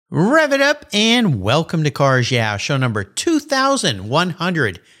Rev it up and welcome to Cars Yeah, show number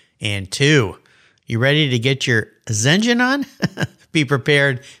 2102. You ready to get your Zengen on? Be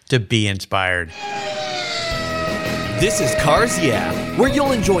prepared to be inspired. This is Cars Yeah, where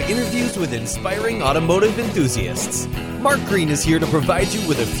you'll enjoy interviews with inspiring automotive enthusiasts. Mark Green is here to provide you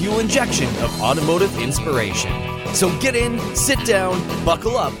with a fuel injection of automotive inspiration. So get in, sit down,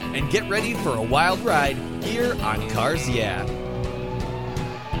 buckle up, and get ready for a wild ride here on Cars Yeah.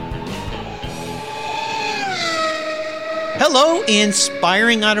 Hello,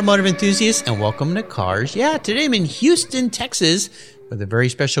 inspiring automotive enthusiasts, and welcome to Cars Yeah. Today I'm in Houston, Texas, with a very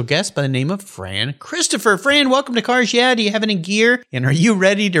special guest by the name of Fran Christopher. Fran, welcome to Cars Yeah. Do you have any gear, and are you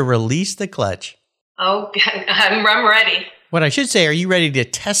ready to release the clutch? Oh, I'm ready. What I should say, are you ready to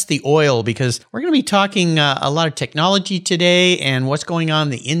test the oil? Because we're going to be talking a lot of technology today and what's going on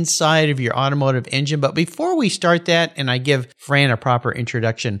the inside of your automotive engine. But before we start that and I give Fran a proper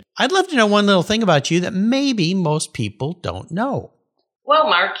introduction, I'd love to know one little thing about you that maybe most people don't know. Well,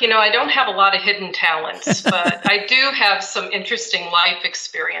 Mark, I don't have a lot of hidden talents, but I do have some interesting life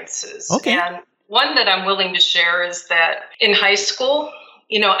experiences. Okay. And one that I'm willing to share is that in high school,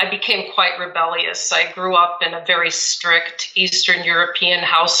 I became quite rebellious. I grew up in a very strict Eastern European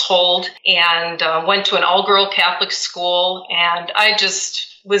household and went to an all-girl Catholic school. And I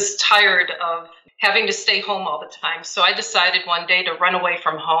just was tired of having to stay home all the time. So I decided one day to run away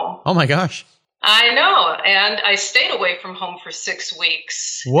from home. Oh, my gosh. I know. And I stayed away from home for 6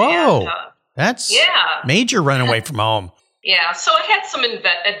 weeks. Whoa. And, that's major run away from home. Yeah. So I had some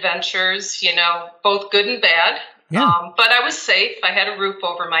adventures, both good and bad. Yeah. But I was safe. I had a roof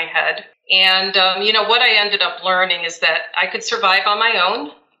over my head. And, what I ended up learning is that I could survive on my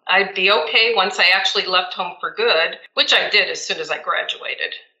own. I'd be okay once I actually left home for good, which I did as soon as I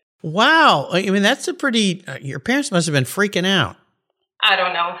graduated. Wow. I mean, that's a pretty, your parents must have been freaking out. I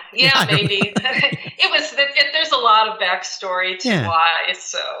don't know. Yeah, maybe. There's a lot of backstory to why,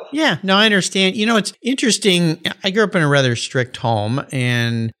 so. Yeah, no, I understand. It's interesting. I grew up in a rather strict home,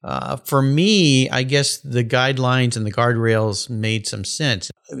 and for me, I guess the guidelines and the guardrails made some sense.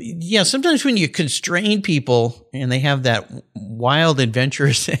 Yeah, sometimes when you constrain people and they have that wild,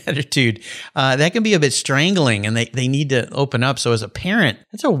 adventurous attitude, that can be a bit strangling, and they need to open up. So as a parent,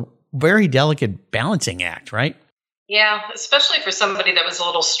 that's a very delicate balancing act, right? Yeah, especially for somebody that was a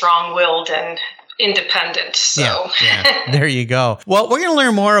little strong-willed and independent. So yeah, there you go. Well, we're going to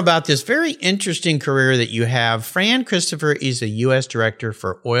learn more about this very interesting career that you have. Fran Christopher is a U.S. Director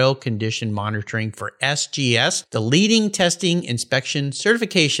for Oil Condition Monitoring for SGS, the leading testing, inspection,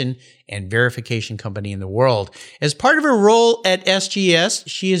 certification, and verification company in the world. As part of her role at SGS,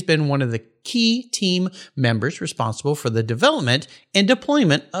 she has been one of the key team members responsible for the development and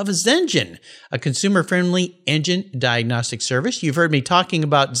deployment of Zengen, a consumer-friendly engine diagnostic service. You've heard me talking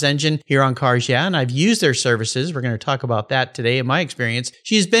about Zengen here on Cars Yeah, and I've used their services. We're going to talk about that today in my experience.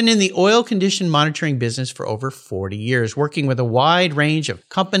 She's been in the oil condition monitoring business for over 40 years, working with a wide range of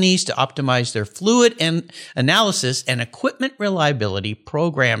companies to optimize their fluid and analysis and equipment reliability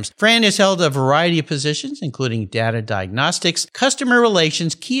programs. Fran has held a variety of positions, including data diagnostics, customer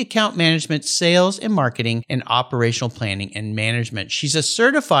relations, key account management, sales and marketing, and operational planning and management. She's a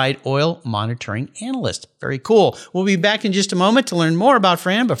certified oil monitoring analyst. Very cool. We'll be back in just a moment to learn more about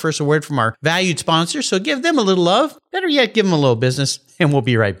Fran, but first a word from our valued sponsor. So give them a little love. Better yet, give them a little business, and we'll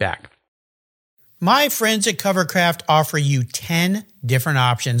be right back. My friends at Covercraft offer you 10 different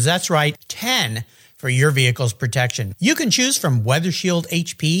options. That's right, 10 for your vehicle's protection. You can choose from WeatherShield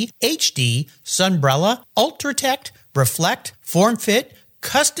HP, HD, Sunbrella, Ultratect, Reflect, FormFit,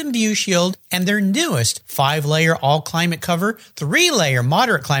 Custom View Shield, and their newest 5-layer all-climate cover, 3-layer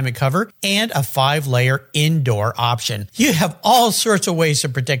moderate climate cover, and a 5-layer indoor option. You have all sorts of ways to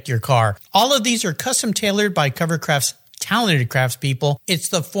protect your car. All of these are custom tailored by Covercraft's talented craftspeople. It's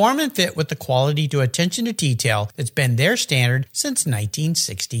the form and fit with the quality to attention to detail that's been their standard since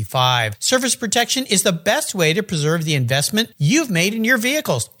 1965. Surface protection is the best way to preserve the investment you've made in your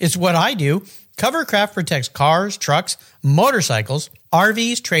vehicles. It's what I do. Covercraft protects cars, trucks, motorcycles,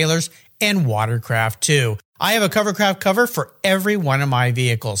 RVs, trailers, and watercraft too. I have a Covercraft cover for every one of my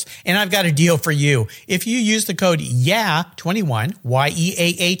vehicles, and I've got a deal for you. If you use the code YEAH21,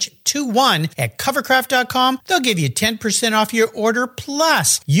 YEAH21 at covercraft.com, they'll give you 10% off your order,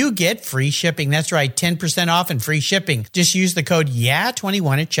 plus you get free shipping. That's right, 10% off and free shipping. Just use the code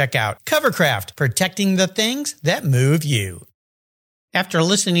YEAH21 at checkout. Covercraft, protecting the things that move you. After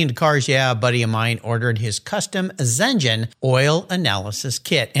listening to Cars Yeah, a buddy of mine ordered his custom Zengen oil analysis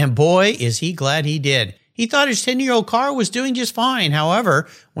kit, and boy, is he glad he did. He thought his 10-year-old car was doing just fine. However,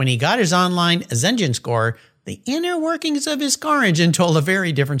 when he got his online Zengen score, the inner workings of his car engine told a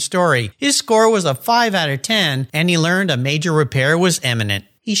very different story. His score was a 5 out of 10, and he learned a major repair was imminent.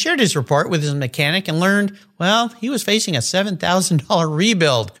 He shared his report with his mechanic and learned, well, he was facing a $7,000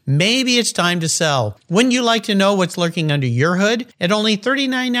 rebuild. Maybe it's time to sell. Wouldn't you like to know what's lurking under your hood? At only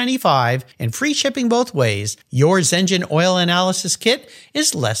 $39.95 and free shipping both ways, your Zengen oil analysis kit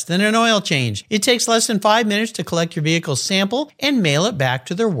is less than an oil change. It takes less than 5 minutes to collect your vehicle's sample and mail it back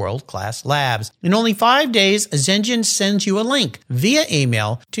to their world-class labs. In only 5 days, Zengen sends you a link via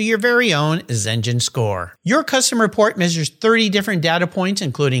email to your very own Zengen score. Your custom report measures 30 different data points,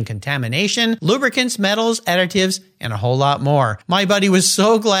 including contamination, lubricants, metals, additives, and a whole lot more. My buddy was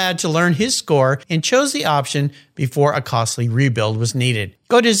so glad to learn his score and chose the option before a costly rebuild was needed.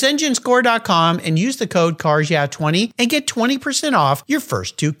 Go to ZengenScore.com and use the code CARSYEAH20 and get 20% off your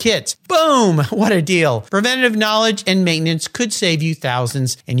first 2 kits. Boom! What a deal. Preventative knowledge and maintenance could save you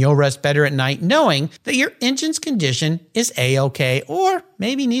thousands, and you'll rest better at night knowing that your engine's condition is A-OK or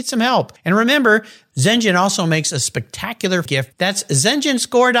maybe needs some help. And remember, Zengen also makes a spectacular gift. That's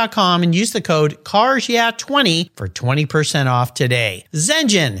ZengenScore.com and use the code CARSYEAH20 for 20% off today.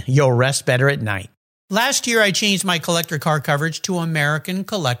 Zengen, you'll rest better at night. Last year, I changed my collector car coverage to American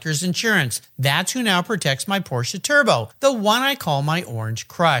Collectors Insurance. That's who now protects my Porsche Turbo, the one I call my Orange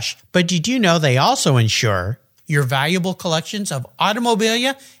Crush. But did you know they also insure your valuable collections of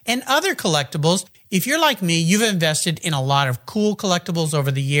automobilia and other collectibles? If you're like me, you've invested in a lot of cool collectibles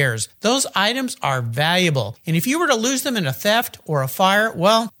over the years. Those items are valuable. And if you were to lose them in a theft or a fire,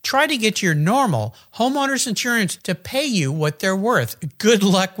 well, try to get your normal homeowner's insurance to pay you what they're worth. Good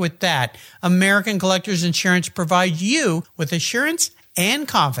luck with that. American Collectors Insurance provides you with assurance and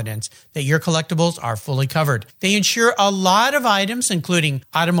confidence that your collectibles are fully covered. They insure a lot of items, including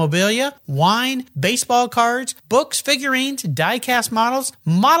automobilia, wine, baseball cards, books, figurines, die-cast models,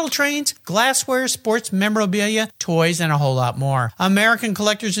 model trains, glassware, sports memorabilia, toys, and a whole lot more. American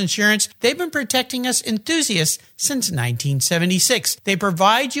Collectors Insurance, they've been protecting us enthusiasts since 1976. They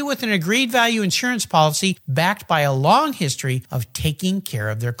provide you with an agreed value insurance policy backed by a long history of taking care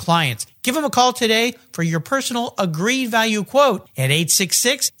of their clients. Give them a call today for your personal agreed value quote at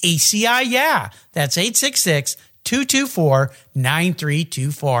 866-ACI-YEAH. That's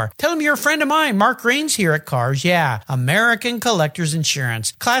 866-224-9324. Tell them you're a friend of mine, Mark Rains here at Cars Yeah, American Collectors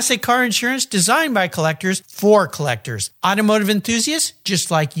Insurance. Classic car insurance designed by collectors for collectors. Automotive enthusiasts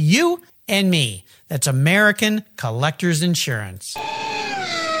just like you and me. That's American Collectors Insurance.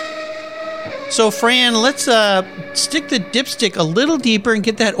 So, Fran, let's stick the dipstick a little deeper and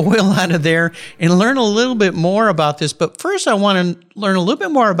get that oil out of there and learn a little bit more about this. But first, I want to learn a little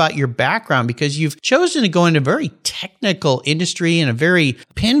bit more about your background, because you've chosen to go into a very technical industry and a very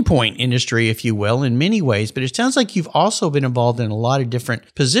pinpoint industry, if you will, in many ways. But it sounds like you've also been involved in a lot of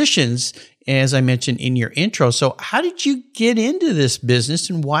different positions, as I mentioned in your intro. So how did you get into this business,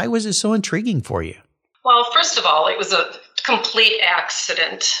 and why was it so intriguing for you? Well, first of all, it was a complete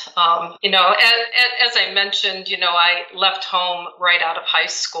accident. As I mentioned, I left home right out of high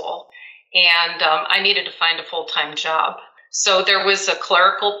school, and I needed to find a full-time job. So there was a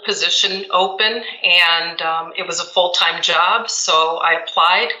clerical position open, and it was a full-time job. So I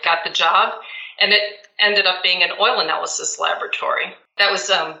applied, got the job, and it ended up being an oil analysis laboratory. That was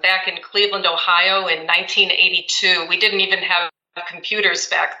back in Cleveland, Ohio in 1982. We didn't even have computers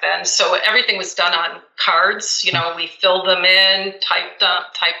back then, so everything was done on cards. We filled them in, typed on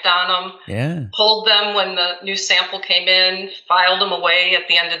them, pulled them when the new sample came in, filed them away at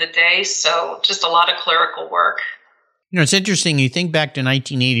the end of the day. So just a lot of clerical work. It's interesting. You think back to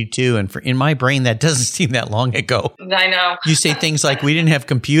 1982, and in my brain, that doesn't seem that long ago. I know. You say things like we didn't have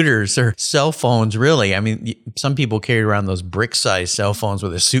computers or cell phones, really. I mean, some people carried around those brick-sized cell phones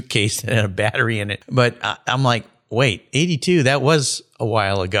with a suitcase that had a battery in it. But I'm like, wait, 82, that was a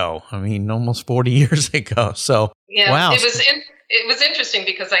while ago. I mean, almost 40 years ago. So, yeah, wow. It was interesting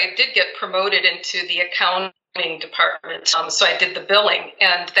because I did get promoted into the accounting department. So I did the billing,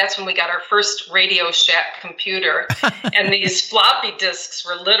 and that's when we got our first Radio Shack computer. And these floppy disks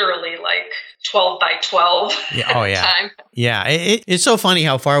were literally like 12 by 12 at the time. Yeah, it's so funny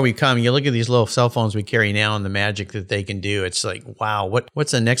how far we've come. You look at these little cell phones we carry now and the magic that they can do. It's like, wow,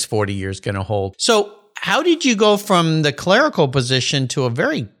 what's the next 40 years going to hold? So how did you go from the clerical position to a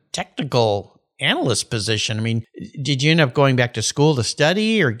very technical analyst position? I mean, did you end up going back to school to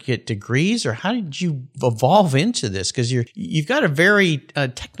study or get degrees, or how did you evolve into this? Because you've got a very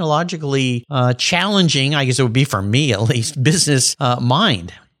technologically challenging, I guess it would be for me at least, business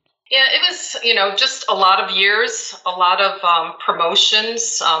mind. Yeah, it was, just a lot of years, a lot of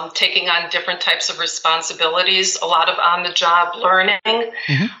promotions, taking on different types of responsibilities, a lot of on-the-job learning.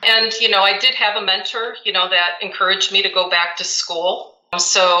 Mm-hmm. And, I did have a mentor, that encouraged me to go back to school.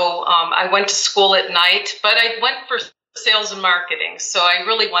 So I went to school at night, but I went for sales and marketing. So I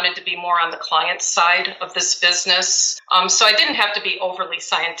really wanted to be more on the client side of this business. So I didn't have to be overly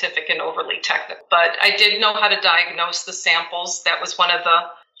scientific and overly technical, but I did know how to diagnose the samples. That was one of the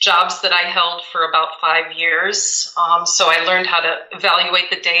jobs that I held for about 5 years. So I learned how to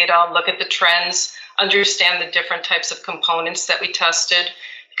evaluate the data, look at the trends, understand the different types of components that we tested.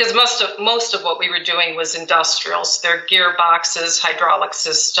 Because most of what we were doing was industrial. So they're gearboxes, hydraulic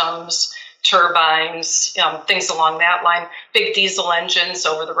systems, turbines, things along that line, big diesel engines,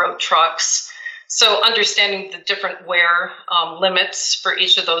 over-the-road trucks. So understanding the different wear limits for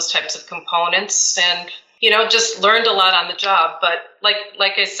each of those types of components, and just learned a lot on the job. But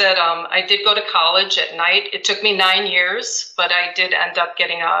like I said, I did go to college at night. It took me 9 years, but I did end up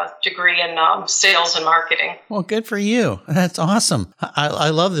getting a degree in sales and marketing. Well, good for you. That's awesome. I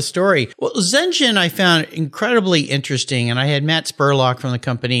love the story. Well, Zengen I found incredibly interesting, and I had Matt Spurlock from the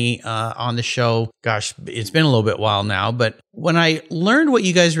company on the show. Gosh, it's been a little bit while now, but when I learned what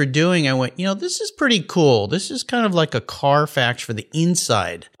you guys were doing, I went, this is pretty cool. This is kind of like a Carfax for the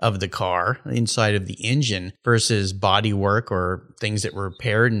inside of the car, the inside of the engine versus body work or things that were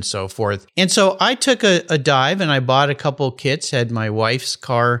repaired and so forth. And so I took a dive and I bought a couple kits, had my wife's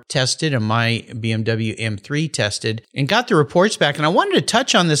car tested and my BMW M3 tested, and got the reports back. And I wanted to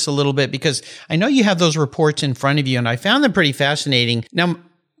touch on this a little bit because I know you have those reports in front of you and I found them pretty fascinating. Now,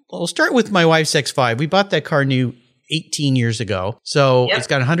 I'll start with my wife's X5. We bought that car new 18 years ago. So It's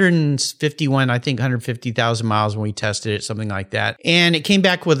got 150,000 miles when we tested it, something like that. And it came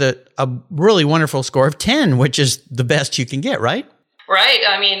back with a really wonderful score of 10, which is the best you can get, right? Right.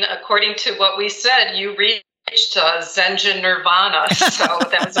 I mean, according to what we said, you reached Zengen Nirvana. So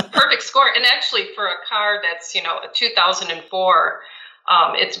that was a perfect score. And actually for a car that's, a 2004,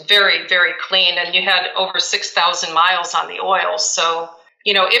 it's very, very clean. And you had over 6,000 miles on the oil. So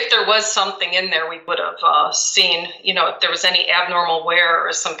if there was something in there, we would have seen, if there was any abnormal wear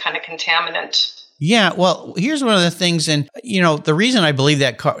or some kind of contaminant. Yeah, well, here's one of the things, and the reason I believe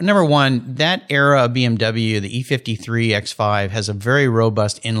that car, number one, that era of BMW, the E53 X5 has a very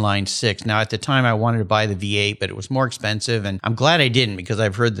robust inline six. Now, at the time, I wanted to buy the V8, but it was more expensive, and I'm glad I didn't because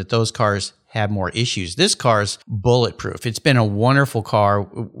I've heard that those cars have more issues. This car's bulletproof. It's been a wonderful car.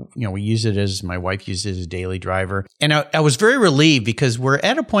 We use it my wife uses it as a daily driver. And I was very relieved because we're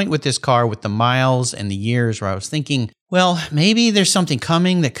at a point with this car with the miles and the years where I was thinking, well, maybe there's something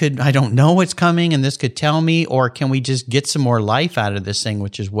coming I don't know what's coming and this could tell me, or can we just get some more life out of this thing,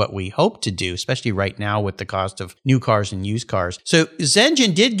 which is what we hope to do, especially right now with the cost of new cars and used cars. So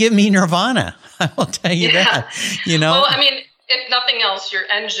Zengen did give me nirvana. I will tell you that, Well, I mean, if nothing else, your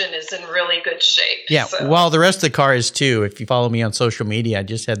engine is in really good shape. Yeah, so. Well, the rest of the car is too. If you follow me on social media, I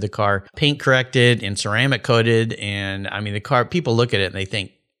just had the car paint corrected and ceramic coated. And I mean, the car, people look at it and they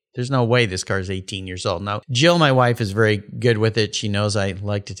think, there's no way this car is 18 years old. Now, Jill, my wife, is very good with it. She knows I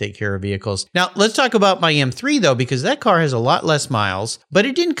like to take care of vehicles. Now, let's talk about my M3, though, because that car has a lot less miles, but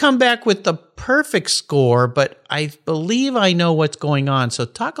it didn't come back with the perfect score, but I believe I know what's going on. So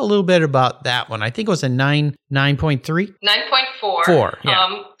talk a little bit about that one. I think it was a 9.3? 9.4. 4,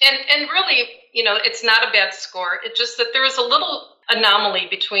 yeah. And really, it's not a bad score. It's just that there was a little anomaly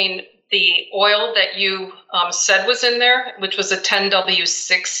between the oil that you said was in there, which was a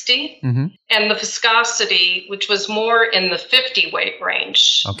 10W60, and the viscosity, which was more in the 50 weight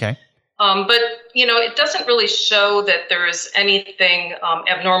range. Okay. But, it doesn't really show that there is anything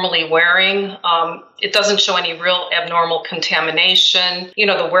abnormally wearing. It doesn't show any real abnormal contamination.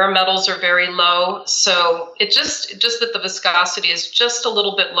 The wear metals are very low. So it's just that the viscosity is just a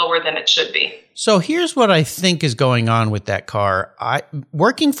little bit lower than it should be. So here's what I think is going on with that car.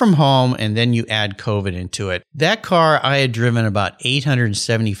 Working from home, and then you add COVID into it. That car, I had driven about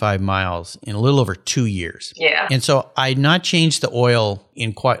 875 miles in a little over 2 years. Yeah. And so I had not changed the oil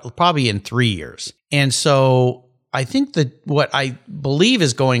probably in 3 years. And so I think that what I believe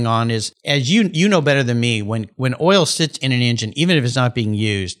is going on is, as you know better than me, when oil sits in an engine, even if it's not being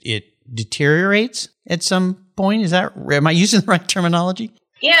used, it deteriorates at some point. Am I using the right terminology?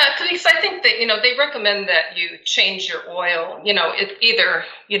 Yeah, because I think that, they recommend that you change your oil, either,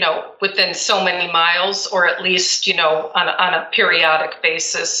 within so many miles or at least, on a periodic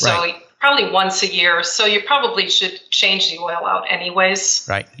basis. So, right. probably once a year. So you probably should change the oil out anyways.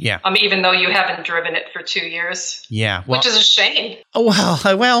 Right. Yeah. Even though you haven't driven it for 2 years. Yeah. Well, which is a shame. Oh,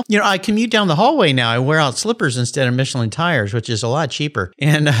 well, I commute down the hallway now. I wear out slippers instead of Michelin tires, which is a lot cheaper.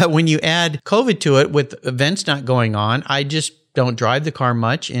 And when you add COVID to it with events not going on, I just don't drive the car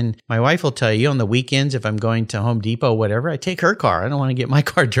much. And my wife will tell you on the weekends, if I'm going to Home Depot, whatever, I take her car. I don't want to get my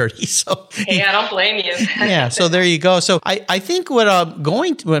car dirty. So hey, I don't blame you. Yeah. So there you go. So I think what I'm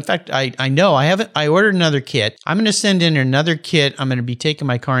going to, in fact, I know I ordered another kit. I'm going to send in another kit. I'm going to be taking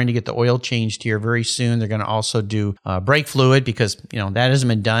my car in to get the oil changed here very soon. They're going to also do brake fluid because, that hasn't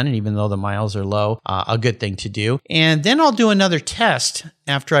been done. And even though the miles are low, a good thing to do. And then I'll do another test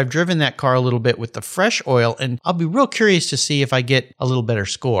after I've driven that car a little bit with the fresh oil. And I'll be real curious to see if I get a little better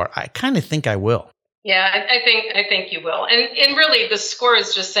score. I kind of think I will. Yeah, I think you will. And really the score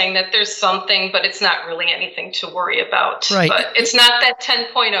is just saying that there's something, but it's not really anything to worry about. Right. But it's not that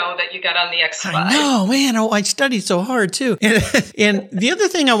 10.0 that you got on the X5. I know, man. I studied so hard too. And the other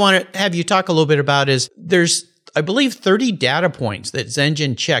thing I want to have you talk a little bit about is there's, I believe, 30 data points that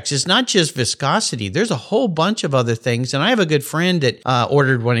Zengen checks. It's not just viscosity. There's a whole bunch of other things. And I have a good friend that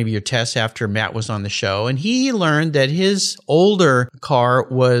ordered one of your tests after Matt was on the show. And he learned that his older car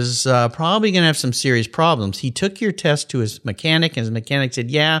was probably going to have some serious problems. He took your test to his mechanic, and his mechanic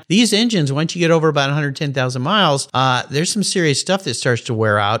said, yeah, these engines, once you get over about 110,000 miles, there's some serious stuff that starts to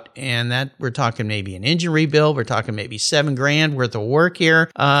wear out. And that we're talking maybe an engine rebuild. We're talking maybe $7,000 worth of work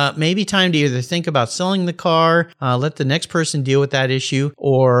here. Maybe time to either think about selling the car, let the next person deal with that issue,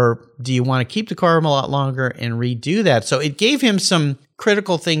 or do you want to keep the car a lot longer and redo that? So it gave him some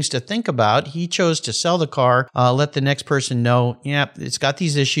critical things to think about. He chose to sell the car, let the next person know, yeah, it's got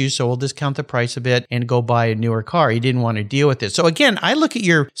these issues, so we'll discount the price a bit and go buy a newer car. He didn't want to deal with it. So again, I look at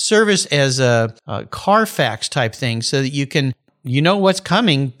your service as a Carfax type thing so that you can, what's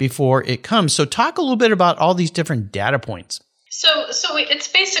coming before it comes. So talk a little bit about all these different data points. So it's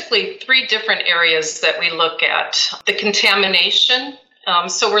basically 3 different areas that we look at. The contamination.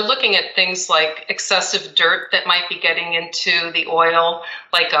 So we're looking at things like excessive dirt that might be getting into the oil,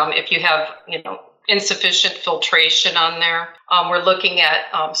 like if you have, insufficient filtration on there. We're looking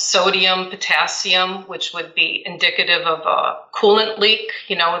at sodium, potassium, which would be indicative of a coolant leak.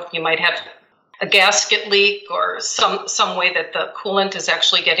 You might have a gasket leak or some way that the coolant is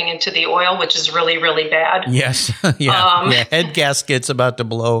actually getting into the oil, which is really, really bad. Yes. Yeah. Head gasket's about to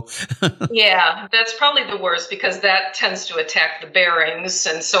blow. Yeah, that's probably the worst because that tends to attack the bearings.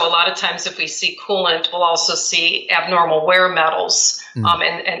 And so a lot of times if we see coolant, we'll also see abnormal wear metals.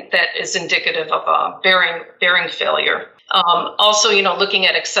 And that is indicative of a bearing failure. Also, looking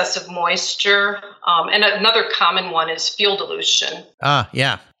at excessive moisture. And another common one is fuel dilution.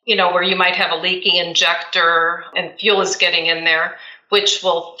 Yeah. Where you might have a leaky injector and fuel is getting in there, which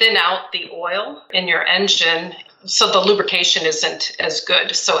will thin out the oil in your engine. So the lubrication isn't as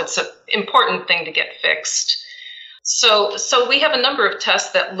good. So it's an important thing to get fixed. So we have a number of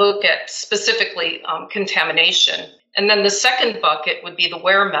tests that look at specifically contamination. And then the second bucket would be the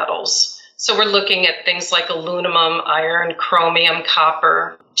wear metals. So we're looking at things like aluminum, iron, chromium,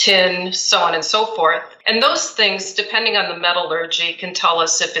 copper, tin, so on and so forth. And those things, depending on the metallurgy, can tell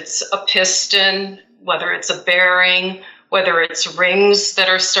us if it's a piston, whether it's a bearing, whether it's rings that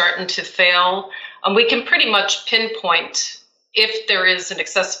are starting to fail. We can pretty much pinpoint if there is an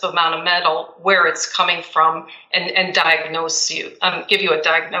excessive amount of metal, where it's coming from, and diagnose you, give you a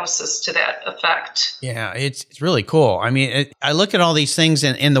diagnosis to that effect. Yeah, it's really cool. I mean, I look at all these things,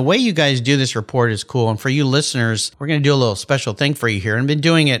 and the way you guys do this report is cool. And for you listeners, we're going to do a little special thing for you here. And I've been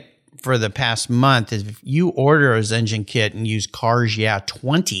doing it for the past month. If you order a Zengen kit and use Cars Yeah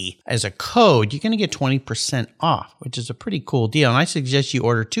 20 as a code, you're going to get 20% off, which is a pretty cool deal. And I suggest you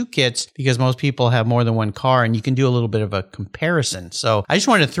order 2 kits because most people have more than one car and you can do a little bit of a comparison. So I just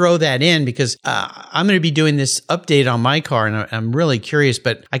wanted to throw that in because I'm going to be doing this update on my car and I'm really curious,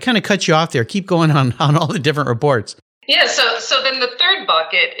 but I kind of cut you off there. Keep going on all the different reports. Yeah, so then the third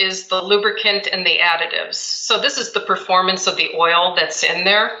bucket is the lubricant and the additives. So this is the performance of the oil that's in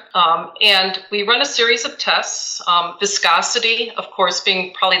there. And we run a series of tests. Viscosity, of course,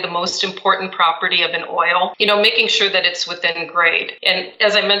 being probably the most important property of an oil, making sure that it's within grade. And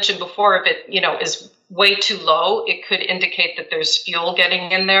as I mentioned before, if it, is way too low, it could indicate that there's fuel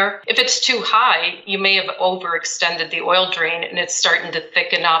getting in there. If it's too high, you may have overextended the oil drain and it's starting to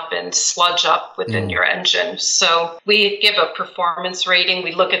thicken up and sludge up within your engine. So we give a performance rating.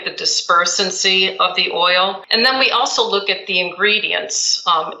 We look at the dispersancy of the oil. And then we also look at the ingredients.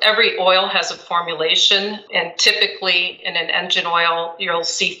 Every oil has a formulation, and typically in an engine oil, you'll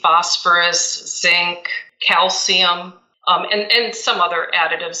see phosphorus, zinc, calcium. and some other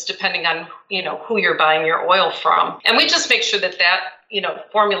additives depending on, who you're buying your oil from. And we just make sure that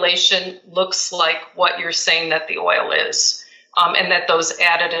formulation looks like what you're saying that the oil is, and that those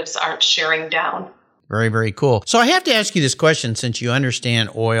additives aren't shearing down. Very, very cool. So I have to ask you this question since you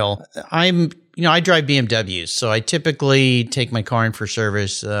understand oil. I drive BMWs, so I typically take my car in for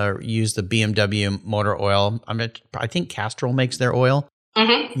service, use the BMW motor oil. I think Castrol makes their oil.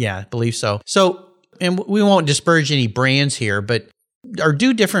 Mm-hmm. Yeah, I believe so. So, and we won't disparage any brands here, but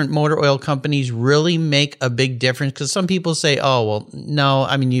do different motor oil companies really make a big difference? Because some people say, oh, well, no,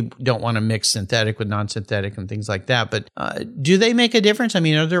 you don't want to mix synthetic with non-synthetic and things like that. But do they make a difference?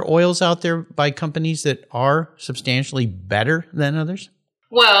 Are there oils out there by companies that are substantially better than others?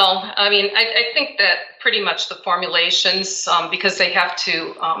 Well, I think that pretty much the formulations, because they have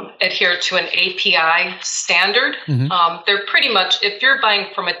to adhere to an API standard, they're pretty much, if you're buying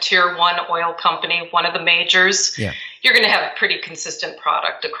from a tier 1 oil company, one of the majors, you're going to have a pretty consistent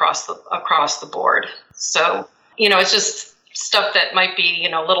product across the board. So, it's just stuff that might be,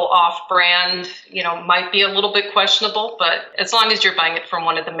 a little off-brand, might be a little bit questionable, but as long as you're buying it from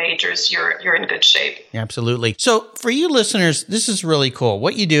one of the majors, you're in good shape. Absolutely. So for you listeners, this is really cool.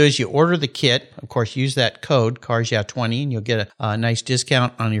 What you do is you order the kit. Of course, use that code, CarsYeah20, and you'll get a nice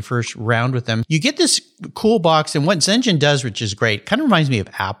discount on your first round with them. You get this cool box, and what Zengen does, which is great, kind of reminds me of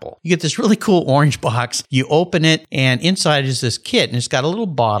Apple. You get this really cool orange box. You open it, and inside is this kit, and it's got a little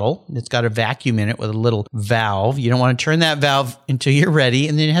bottle. It's got a vacuum in it with a little valve. You don't want to turn that valve until you're ready.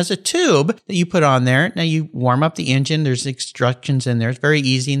 And then it has a tube that you put on there. Now you warm up the engine. There's instructions in there. It's very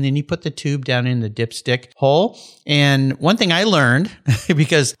easy. And then you put the tube down in the dipstick hole. And one thing I learned,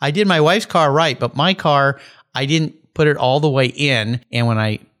 because I did my wife's car right, but my car, I didn't put it all the way in. And when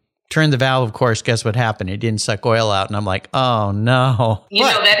I turned the valve, of course, guess what happened? It didn't suck oil out. And I'm like, oh, no.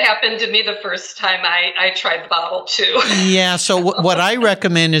 That happened to me the first time I tried the bottle, too. Yeah. So what I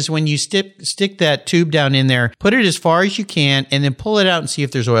recommend is when you stick that tube down in there, put it as far as you can, and then pull it out and see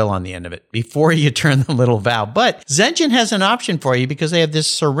if there's oil on the end of it before you turn the little valve. But Zengen has an option for you because they have this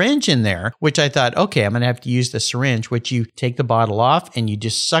syringe in there, which I thought, okay, I'm going to have to use the syringe, which you take the bottle off and you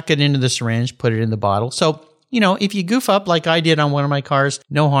just suck it into the syringe, put it in the bottle. So if you goof up like I did on one of my cars,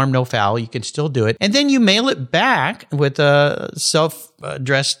 no harm, no foul. You can still do it. And then you mail it back with a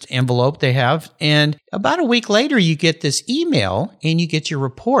self-addressed envelope they have. And about a week later, you get this email and you get your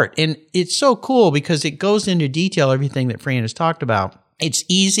report. And it's so cool because it goes into detail everything that Fran has talked about. It's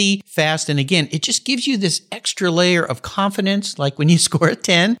easy, fast, and again, it just gives you this extra layer of confidence, like when you score a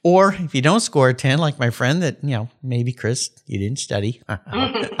 10, or if you don't score a 10, like my friend that, maybe Chris, you didn't study.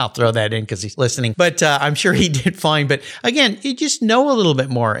 I'll throw that in because he's listening, but I'm sure he did fine. But again, you just know a little bit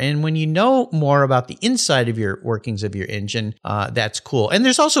more. And when you know more about the inside of your workings of your engine, that's cool. And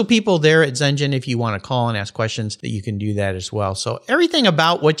there's also people there at Zengen, if you want to call and ask questions, that you can do that as well. So everything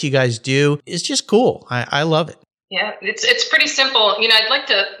about what you guys do is just cool. I love it. Yeah, it's pretty simple. I'd like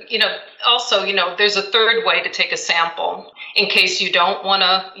to, also, there's a third way to take a sample in case you don't want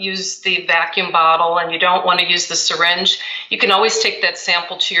to use the vacuum bottle and you don't want to use the syringe. You can always take that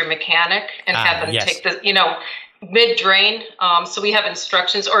sample to your mechanic and have them take the, mid-drain. So we have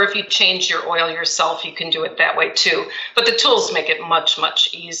instructions, or if you change your oil yourself, you can do it that way too. But the tools make it much,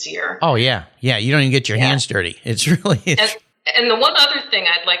 much easier. Oh, yeah. Yeah, you don't even get your hands dirty. It's really... And the one other thing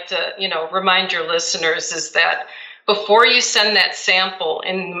I'd like to, remind your listeners is that before you send that sample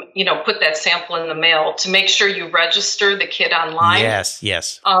and, put that sample in the mail, to make sure you register the kit online. Yes.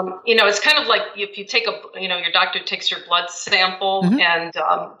 It's kind of like if you take your doctor takes your blood sample and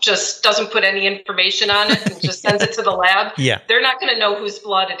just doesn't put any information on it and just sends it to the lab. Yeah. They're not going to know whose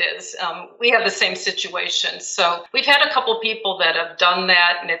blood it is. We have the same situation. So we've had a couple people that have done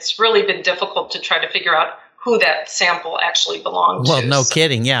that, and it's really been difficult to try to figure out who that sample actually belonged to. Well, no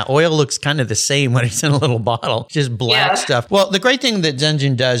kidding. Yeah. Oil looks kind of the same when it's in a little bottle, just black stuff. Well, the great thing that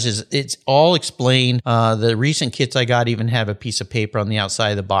Zengen does is it's all explained. The recent kits I got even have a piece of paper on the outside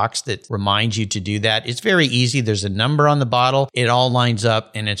of the box that reminds you to do that. It's very easy. There's a number on the bottle. It all lines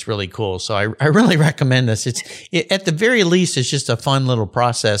up and it's really cool. So I really recommend this. At the very least, it's just a fun little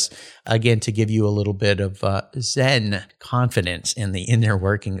process, again, to give you a little bit of Zen confidence in the inner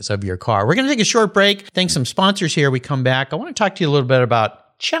workings of your car. We're going to take a short break. Thanks some sponsors here. We come back. I want to talk to you a little bit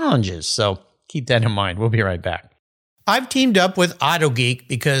about challenges. So keep that in mind. We'll be right back. I've teamed up with AutoGeek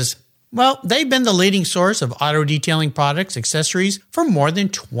because Well, they've been the leading source of auto detailing products, accessories for more than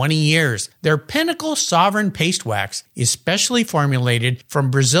 20 years. Their Pinnacle Sovereign Paste Wax is specially formulated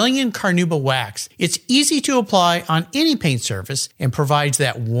from Brazilian carnauba wax. It's easy to apply on any paint surface and provides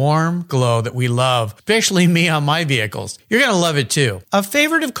that warm glow that we love, especially me on my vehicles. You're going to love it too. A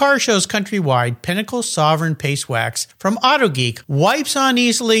favorite of car shows countrywide, Pinnacle Sovereign Paste Wax from AutoGeek wipes on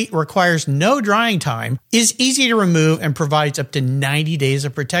easily, requires no drying time, is easy to remove, and provides up to 90 days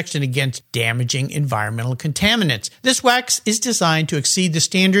of protection against damaging environmental contaminants. This wax is designed to exceed the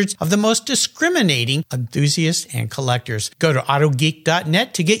standards of the most discriminating enthusiasts and collectors. Go to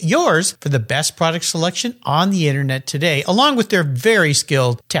autogeek.net to get yours for the best product selection on the internet today, along with their very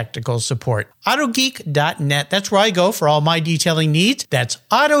skilled technical support. Autogeek.net. That's where I go for all my detailing needs. That's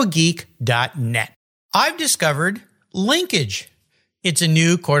autogeek.net. I've discovered Linkage. It's a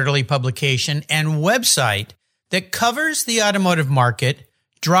new quarterly publication and website that covers the automotive market,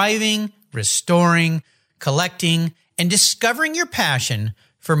 driving, restoring, collecting, and discovering your passion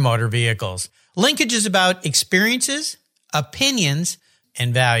for motor vehicles. Linkage is about experiences, opinions,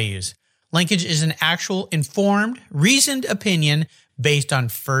 and values. Linkage is an actual informed, reasoned opinion based on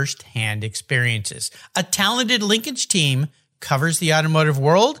first-hand experiences. A talented Linkage team covers the automotive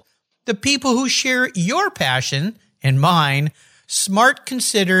world, the people who share your passion and mine, smart,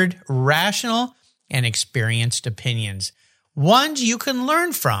 considered, rational, and experienced opinions. Ones you can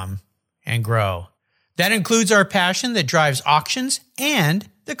learn from and grow. That includes our passion that drives auctions and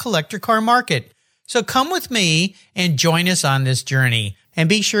the collector car market. So come with me and join us on this journey. And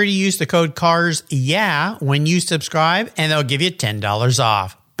be sure to use the code CARSYEAH when you subscribe, and they'll give you $10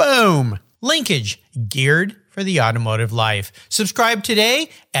 off. Boom! Linkage, geared for the automotive life. Subscribe today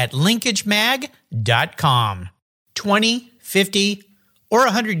at linkagemag.com. 20, 50, or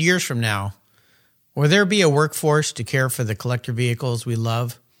 100 years from now, will there be a workforce to care for the collector vehicles we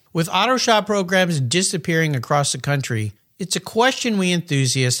love? With auto shop programs disappearing across the country, it's a question we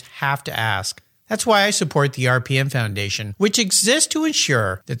enthusiasts have to ask. That's why I support the RPM Foundation, which exists to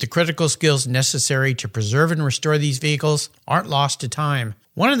ensure that the critical skills necessary to preserve and restore these vehicles aren't lost to time.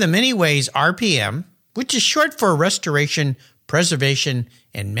 One of the many ways RPM, which is short for Restoration, Preservation,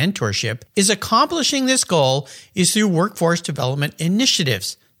 and Mentorship, is accomplishing this goal is through workforce development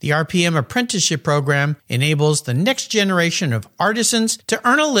initiatives. The RPM Apprenticeship Program enables the next generation of artisans to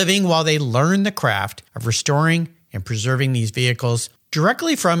earn a living while they learn the craft of restoring and preserving these vehicles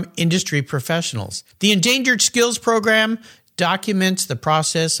directly from industry professionals. The Endangered Skills Program documents the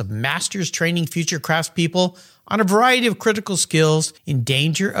process of masters training future craftspeople on a variety of critical skills in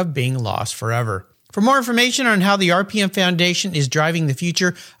danger of being lost forever. For more information on how the RPM Foundation is driving the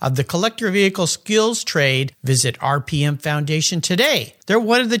future of the collector vehicle skills trade, visit RPM Foundation today. They're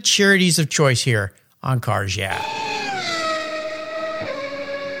one of the charities of choice here on Cars Yeah.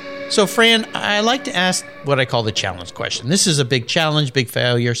 So, Fran, I like to ask what I call the challenge question. This is a big challenge, big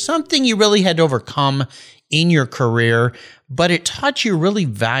failure, something you really had to overcome in your career, but it taught you a really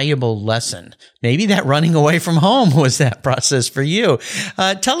valuable lesson. Maybe that running away from home was that process for you.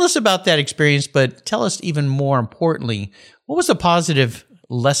 Tell us about that experience, but tell us even more importantly, what was a positive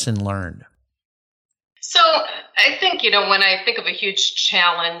lesson learned? So I think, when I think of a huge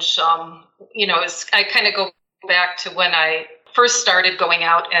challenge, I kind of go back to when I first started going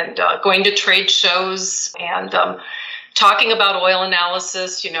out and going to trade shows and talking about oil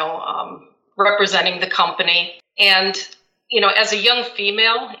analysis, representing the company. And, as a young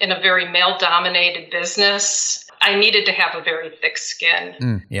female in a very male-dominated business, I needed to have a very thick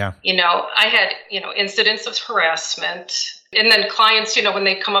skin. I had, incidents of harassment. And then clients, when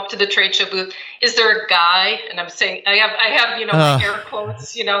they come up to the trade show booth, is there a guy? And I'm saying, I have my air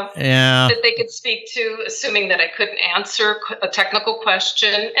quotes, that they could speak to, assuming that I couldn't answer a technical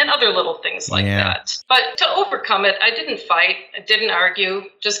question and other little things like that. But to overcome it, I didn't fight. I didn't argue,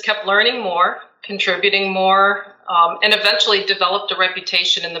 just kept learning more, contributing more, and eventually developed a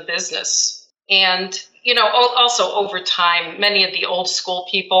reputation in the business. And, also over time, many of the old school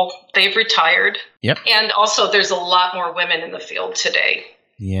people, they've retired. Yep. And also there's a lot more women in the field today.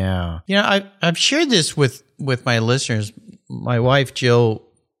 Yeah. I've shared this with my listeners. My wife, Jill,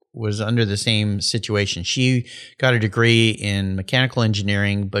 was under the same situation. She got a degree in mechanical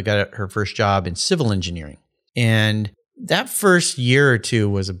engineering, but got her first job in civil engineering. And that first year or two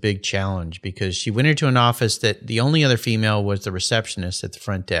was a big challenge because she went into an office that the only other female was the receptionist at the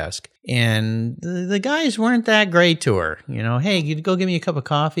front desk. And the guys weren't that great to her. Hey, you go get me a cup of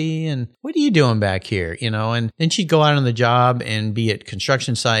coffee and what are you doing back here? And then she'd go out on the job and be at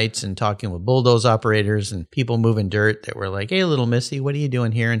construction sites and talking with bulldoze operators and people moving dirt that were like, hey, little missy, what are you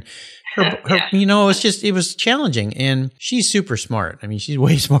doing here? And it was challenging, and she's super smart. I mean, she's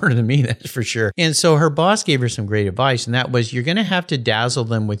way smarter than me, that's for sure. And so her boss gave her some great advice, and that was, you're going to have to dazzle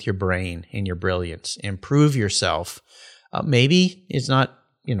them with your brain and your brilliance and prove yourself. Maybe it's not,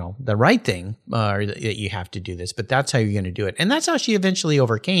 the right thing, that you have to do this, but that's how you're going to do it. And that's how she eventually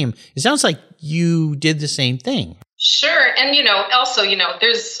overcame. It sounds like you did the same thing. Sure. And, also,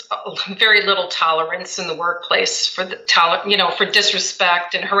 there's very little tolerance in the workplace for for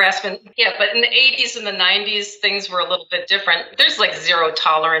disrespect and harassment. Yeah. But in the 80s and the 90s, things were a little bit different. There's like zero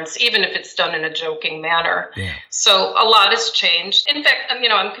tolerance, even if it's done in a joking manner. Yeah. So a lot has changed. In fact,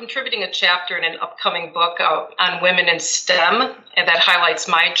 I'm contributing a chapter in an upcoming book on women in STEM, and that highlights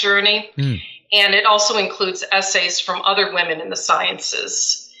my journey. And it also includes essays from other women in the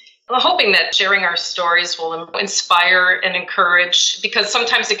sciences. I'm hoping that sharing our stories will inspire and encourage, because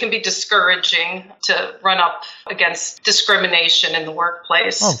sometimes it can be discouraging to run up against discrimination in the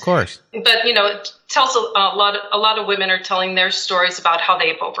workplace. Oh, of course. But, it tells a lot of women are telling their stories about how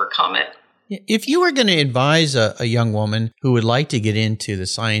they've overcome it. If you were going to advise a young woman who would like to get into the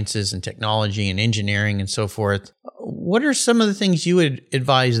sciences and technology and engineering and so forth, what are some of the things you would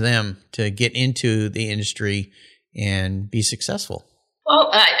advise them to get into the industry and be successful? Well,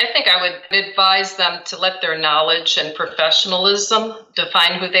 I think I would advise them to let their knowledge and professionalism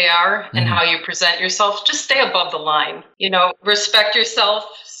define who they are and how you present yourself. Just stay above the line. Respect yourself,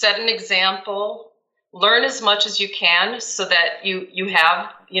 set an example, learn as much as you can so that you have,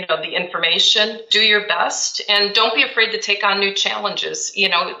 the information. Do your best, and don't be afraid to take on new challenges,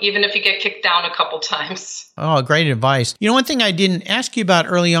 even if you get kicked down a couple times. Oh, great advice. One thing I didn't ask you about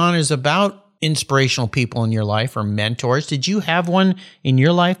early on is about inspirational people in your life or mentors. Did you have one in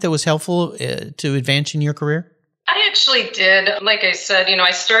your life that was helpful to advance in your career? I actually did. Like I said,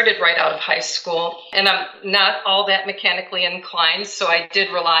 I started right out of high school, and I'm not all that mechanically inclined, so I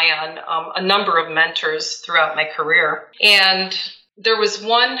did rely on a number of mentors throughout my career. And there was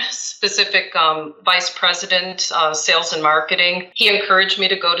one specific vice president, sales and marketing. He encouraged me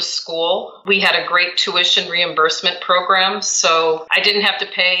to go to school. We had a great tuition reimbursement program, so I didn't have to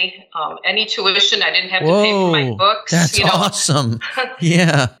pay any tuition. I didn't have to pay for my books. That's awesome.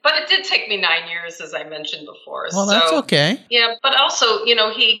 Yeah. But it did take me 9 years, as I mentioned before. Well, that's okay. Yeah, but also,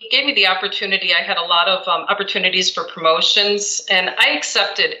 he gave me the opportunity. I had a lot of opportunities for promotions, and I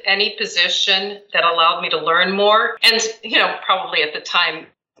accepted any position that allowed me to learn more and, probably at the time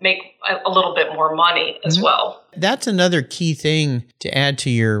make a little bit more money as well. That's another key thing to add to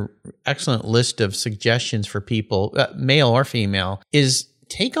your excellent list of suggestions for people, male or female, is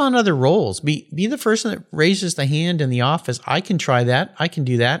take on other roles. Be the person that raises the hand in the office. I can try that. I can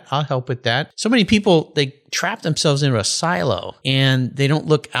do that. I'll help with that. So many people, they trap themselves into a silo and they don't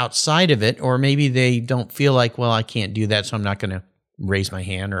look outside of it, or maybe they don't feel like, well, I can't do that, so I'm not going to raise my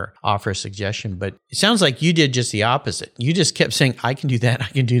hand or offer a suggestion. But it sounds like you did just the opposite. You just kept saying, I can do that, I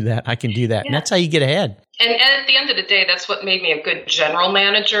can do that, I can do that. Yeah. And that's how you get ahead. And at the end of the day, that's what made me a good general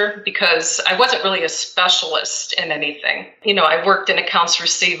manager, because I wasn't really a specialist in anything. I worked in accounts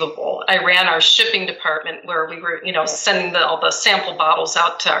receivable. I ran our shipping department where we were, sending all the sample bottles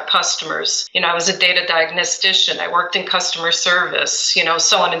out to our customers. I was a data diagnostician. I worked in customer service,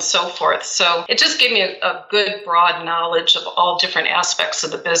 so on and so forth. So it just gave me a good broad knowledge of all different aspects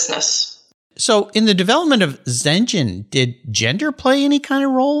of the business. So in the development of Zengen, did gender play any kind of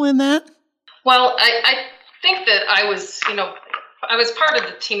role in that? Well, I think that I was part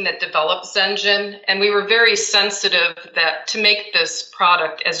of the team that developed Zengen, and we were very sensitive that to make this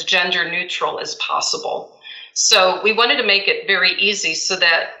product as gender neutral as possible. So we wanted to make it very easy so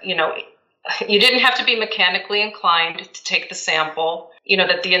that, you didn't have to be mechanically inclined to take the sample,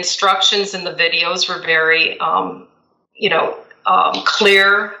 that the instructions in the videos were very,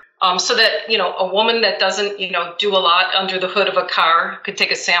 clear. So that, a woman that doesn't, do a lot under the hood of a car could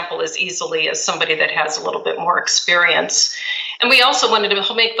take a sample as easily as somebody that has a little bit more experience. And we also wanted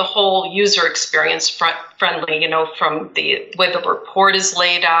to make the whole user experience friendly, from the way the report is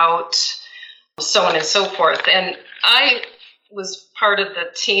laid out, so on and so forth. And I was part of the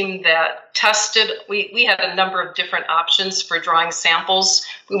team that tested. We had a number of different options for drawing samples.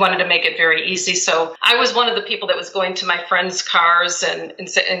 We wanted to make it very easy. So I was one of the people that was going to my friends' cars and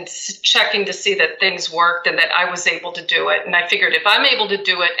checking to see that things worked and that I was able to do it. And I figured if I'm able to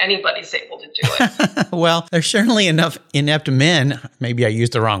do it, anybody's able to do it. Well, there's certainly enough inept men, maybe I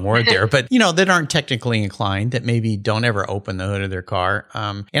used the wrong word there, but that aren't technically inclined, that maybe don't ever open the hood of their car.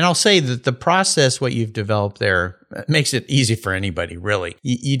 And I'll say that the process, what you've developed there, makes it easy for anybody. anybody, really.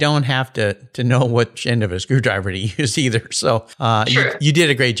 You don't have to know which end of a screwdriver to use either. So you did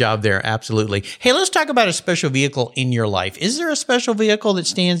a great job there. Absolutely. Hey, let's talk about a special vehicle in your life. Is there a special vehicle that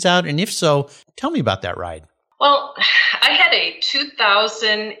stands out? And if so, tell me about that ride. Well, I had a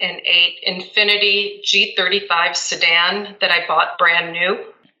 2008 Infiniti G35 sedan that I bought brand new.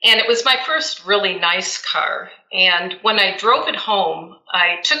 And it was my first really nice car. And when I drove it home,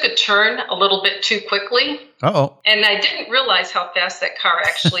 I took a turn a little bit too quickly. Uh-oh. And I didn't realize how fast that car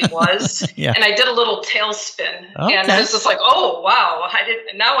actually was. Yeah. And I did a little tailspin. Okay. And I was just like, oh, wow,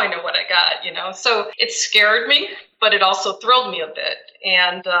 now I know what I got, So it scared me, but it also thrilled me a bit.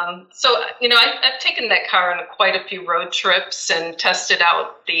 And I've taken that car on quite a few road trips and tested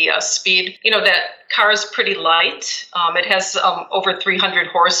out the speed. That car is pretty light. It has over 300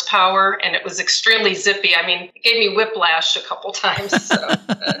 horsepower, and it was extremely zippy. I mean, it gave me whiplash a couple times. So.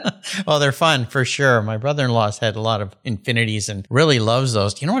 Oh, they're fun for sure. My brother-in-law's had a lot of Infinitis and really loves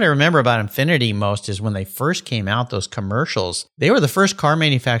those. You know what I remember about Infiniti most is when they first came out, those commercials. They were the first car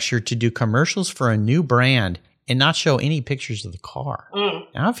manufacturer to do commercials for a new brand and not show any pictures of the car. I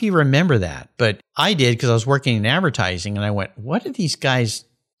don't know if you remember that, but I did because I was working in advertising and I went, what are these guys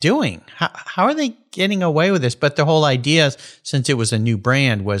doing? How are they getting away with this? But the whole idea, since it was a new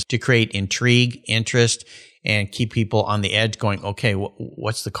brand, was to create intrigue, interest, and keep people on the edge going, okay,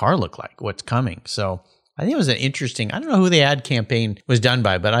 what's the car look like? What's coming? So I think it was an interesting, I don't know who the ad campaign was done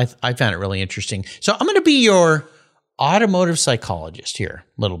by, but I found it really interesting. So I'm going to be your automotive psychologist here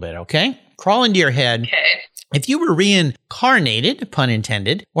a little bit, okay? Crawl into your head. Okay. If you were reincarnated, pun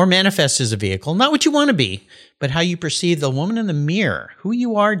intended, or manifest as a vehicle, not what you want to be, but how you perceive the woman in the mirror, who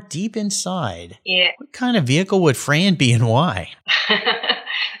you are deep inside. Yeah. What kind of vehicle would Fran be and why?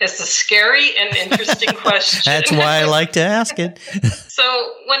 It's a scary and interesting question. That's why I like to ask it.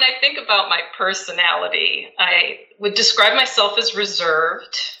 So when I think about my personality, I would describe myself as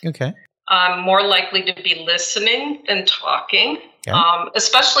reserved. Okay. I'm more likely to be listening than talking. Okay.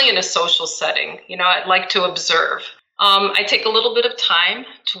 Especially in a social setting. I'd like to observe. I take a little bit of time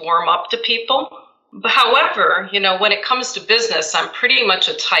to warm up to people. But however, when it comes to business, I'm pretty much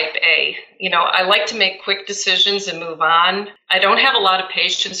a type A. I like to make quick decisions and move on. I don't have a lot of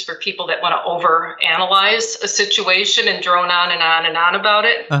patience for people that want to overanalyze a situation and drone on and on and on about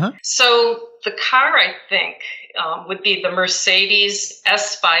it. Uh-huh. So the car, I think, would be the Mercedes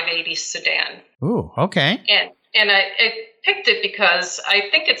S580 sedan. Ooh, okay. And I picked it because I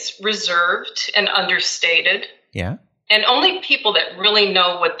think it's reserved and understated. Yeah. And only people that really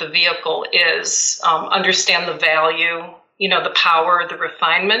know what the vehicle is understand the value, the power, the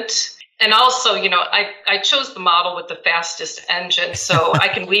refinement. And also, I chose the model with the fastest engine, so I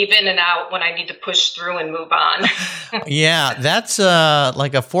can weave in and out when I need to push through and move on. Yeah, that's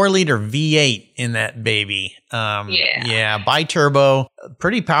like a 4-liter V8 in that baby. Yeah, bi-turbo,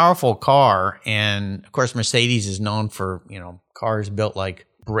 pretty powerful car. And of course, Mercedes is known for, cars built like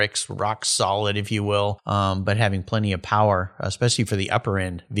bricks, rock solid, if you will, but having plenty of power, especially for the upper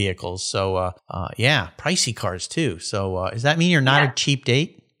end vehicles. So, pricey cars too. So, does that mean you're not a cheap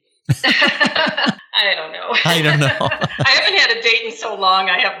date? I don't know. I don't know. I haven't had a date in so long,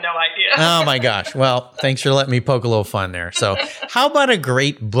 I have no idea. Oh my gosh. Well, thanks for letting me poke a little fun there. So how about a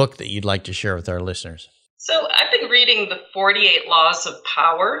great book that you'd like to share with our listeners? So I've been reading The 48 Laws of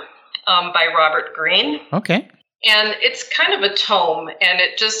Power by Robert Greene. Okay. And it's kind of a tome, and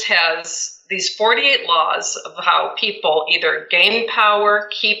it just has these 48 laws of how people either gain power,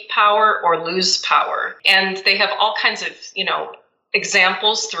 keep power, or lose power. And they have all kinds of,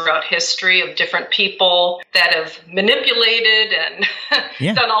 examples throughout history of different people that have manipulated and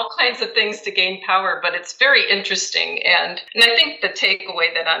done all kinds of things to gain power. But it's very interesting. And I think the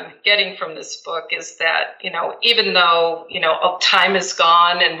takeaway that I'm getting from this book is that, even though, time is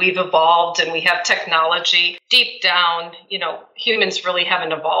gone and we've evolved and we have technology, deep down, humans really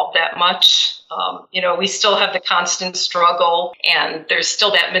haven't evolved that much. We still have the constant struggle, and there's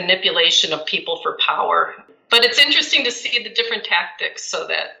still that manipulation of people for power. But it's interesting to see the different tactics so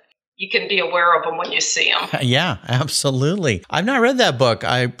that you can be aware of them when you see them. Yeah, absolutely. I've not read that book.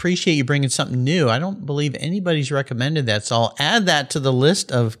 I appreciate you bringing something new. I don't believe anybody's recommended that, so I'll add that to the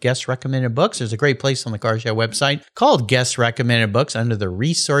list of guest recommended books. There's a great place on the Car Show website called Guest Recommended Books. Under the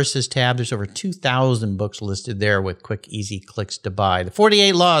Resources tab, there's over 2,000 books listed there with quick, easy clicks to buy. The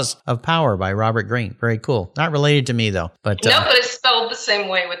 48 Laws of Power by Robert Greene. Very cool. Not related to me, though. But no, but it's spelled the same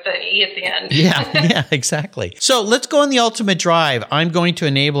way with the E at the end. Yeah, exactly. So let's go on the ultimate drive. I'm going to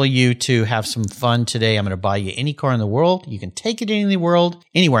enable you to have some fun today. I'm going to buy you any car in the world. You can take it in the world,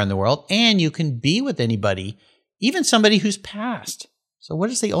 anywhere in the world, and you can be with anybody, even somebody who's passed. So what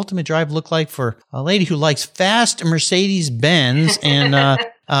does the ultimate drive look like for a lady who likes fast Mercedes-Benz and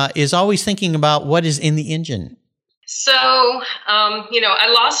is always thinking about what is in the engine? So,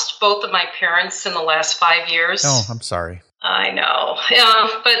 I lost both of my parents in the last 5 years. Oh, I'm sorry. I know.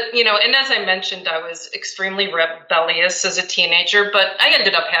 But, and as I mentioned, I was extremely rebellious as a teenager, but I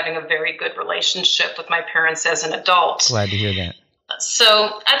ended up having a very good relationship with my parents as an adult. Glad to hear that.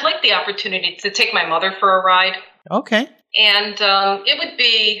 So I'd like the opportunity to take my mother for a ride. Okay. And it would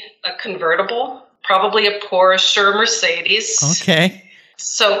be a convertible, probably a Porsche or a Mercedes. Okay.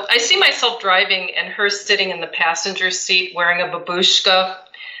 So I see myself driving and her sitting in the passenger seat wearing a babushka,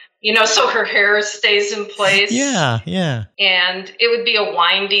 so her hair stays in place. Yeah. And it would be a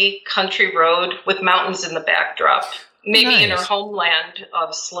windy country road with mountains in the backdrop. Maybe in her homeland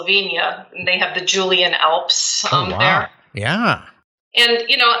of Slovenia. And they have the Julian Alps there. Yeah. And,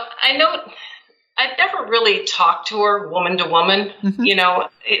 I know I've never really talked to her woman to woman. Mm-hmm.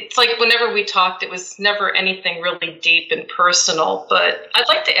 It's like whenever we talked, it was never anything really deep and personal. But I'd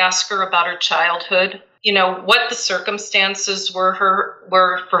like to ask her about her childhood, what the circumstances were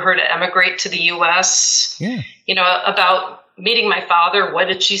for her to emigrate to the U.S., about meeting my father. What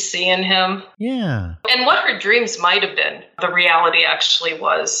did she see in him? Yeah. And what her dreams might have been. The reality actually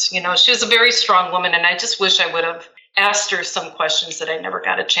was, she was a very strong woman. And I just wish I would have asked her some questions that I never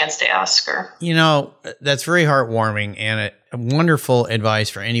got a chance to ask her. That's very heartwarming and a wonderful advice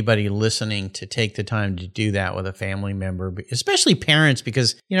for anybody listening to take the time to do that with a family member, especially parents,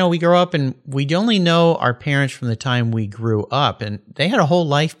 because, we grow up and we only know our parents from the time we grew up, and they had a whole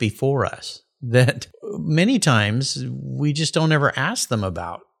life before us that many times we just don't ever ask them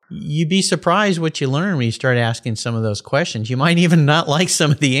about. You'd be surprised what you learn when you start asking some of those questions. You might even not like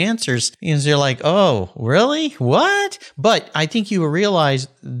some of the answers. And you're like, oh, really? What? But I think you will realize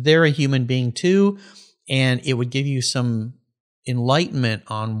they're a human being too. And it would give you some enlightenment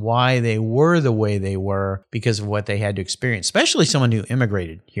on why they were the way they were because of what they had to experience, especially someone who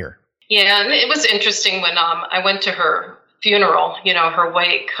immigrated here. Yeah, and it was interesting when I went to her funeral, her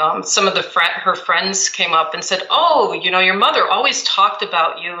wake, some of her friends came up and said, oh, your mother always talked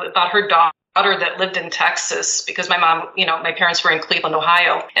about you, about her daughter that lived in Texas, because my mom, my parents were in Cleveland,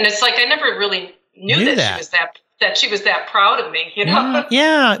 Ohio. And it's like, I never really knew that she was that proud of me,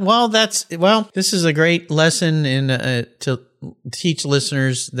 Yeah. Well, this is a great lesson to teach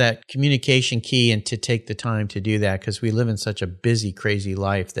listeners that communication key and to take the time to do that, because we live in such a busy, crazy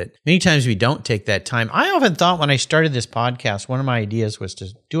life that many times we don't take that time. I often thought when I started this podcast, one of my ideas was to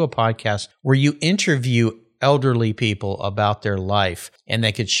do a podcast where you interview elderly people about their life and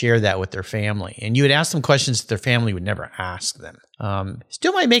they could share that with their family. And you would ask them questions that their family would never ask them.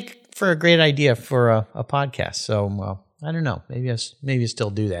 Still might make for a great idea for a podcast. So, I don't know. Maybe I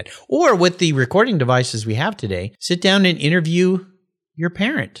still do that. Or with the recording devices we have today, sit down and interview your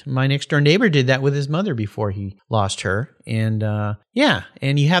parent. My next door neighbor did that with his mother before he lost her. And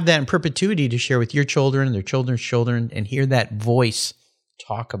and you have that in perpetuity to share with your children, their children's children, and hear that voice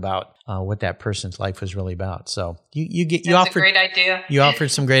talk about what that person's life was really about. So That's a great idea. You offered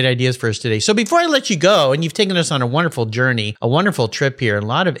some great ideas for us today. So before I let you go, and you've taken us on a wonderful journey, a wonderful trip here, a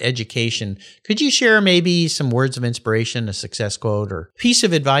lot of education, could you share maybe some words of inspiration, a success quote, or piece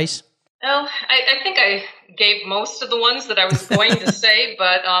of advice? Well, I think I gave most of the ones that I was going to say,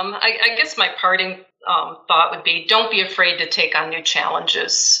 but I guess my parting thought would be, don't be afraid to take on new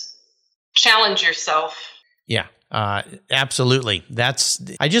challenges. Challenge yourself. Yeah. Absolutely.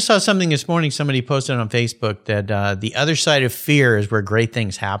 I just saw something this morning. Somebody posted on Facebook that the other side of fear is where great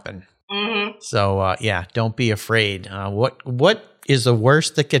things happen. Mm-hmm. So don't be afraid. What is the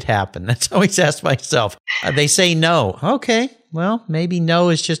worst that could happen? That's always asked myself. They say no. Okay, well, maybe no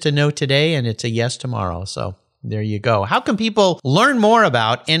is just a no today and it's a yes tomorrow. So there you go. How can people learn more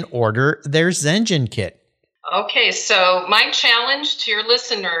about and order their Zengen kit? Okay, so my challenge to your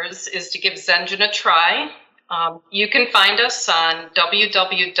listeners is to give Zengen a try. You can find us on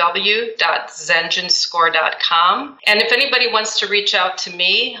www.zengenscore.com. And if anybody wants to reach out to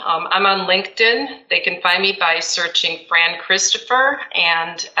me, I'm on LinkedIn. They can find me by searching Fran Christopher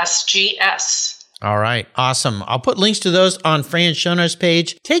and SGS. All right. Awesome. I'll put links to those on Fran's show notes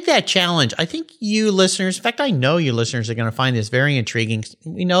page. Take that challenge. I think you listeners, in fact, I know you listeners are going to find this very intriguing.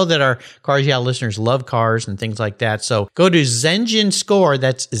 We know that our Cars Yeah listeners love cars and things like that. So go to Zengen Score.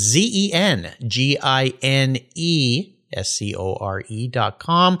 That's Zengine,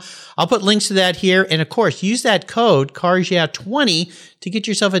 SCORE.com. I'll put links to that here. And of course, use that code CarsYeah20 to get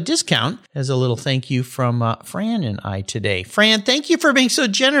yourself a discount as a little thank you from Fran and I today. Fran, thank you for being so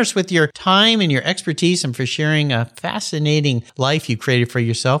generous with your time and your expertise and for sharing a fascinating life you created for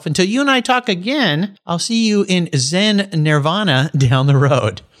yourself. Until you and I talk again, I'll see you in Zen Nirvana down the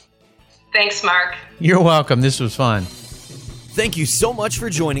road. Thanks, Mark. You're welcome. This was fun. Thank you so much for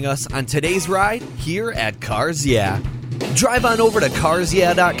joining us on today's ride here at Cars Yeah. Drive on over to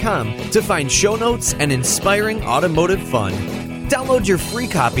carsyeah.com to find show notes and inspiring automotive fun. Download your free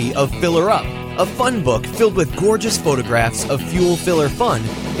copy of Filler Up, a fun book filled with gorgeous photographs of fuel filler fun,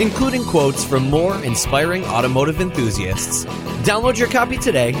 including quotes from more inspiring automotive enthusiasts. Download your copy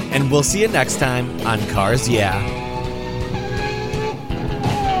today, and we'll see you next time on Cars Yeah.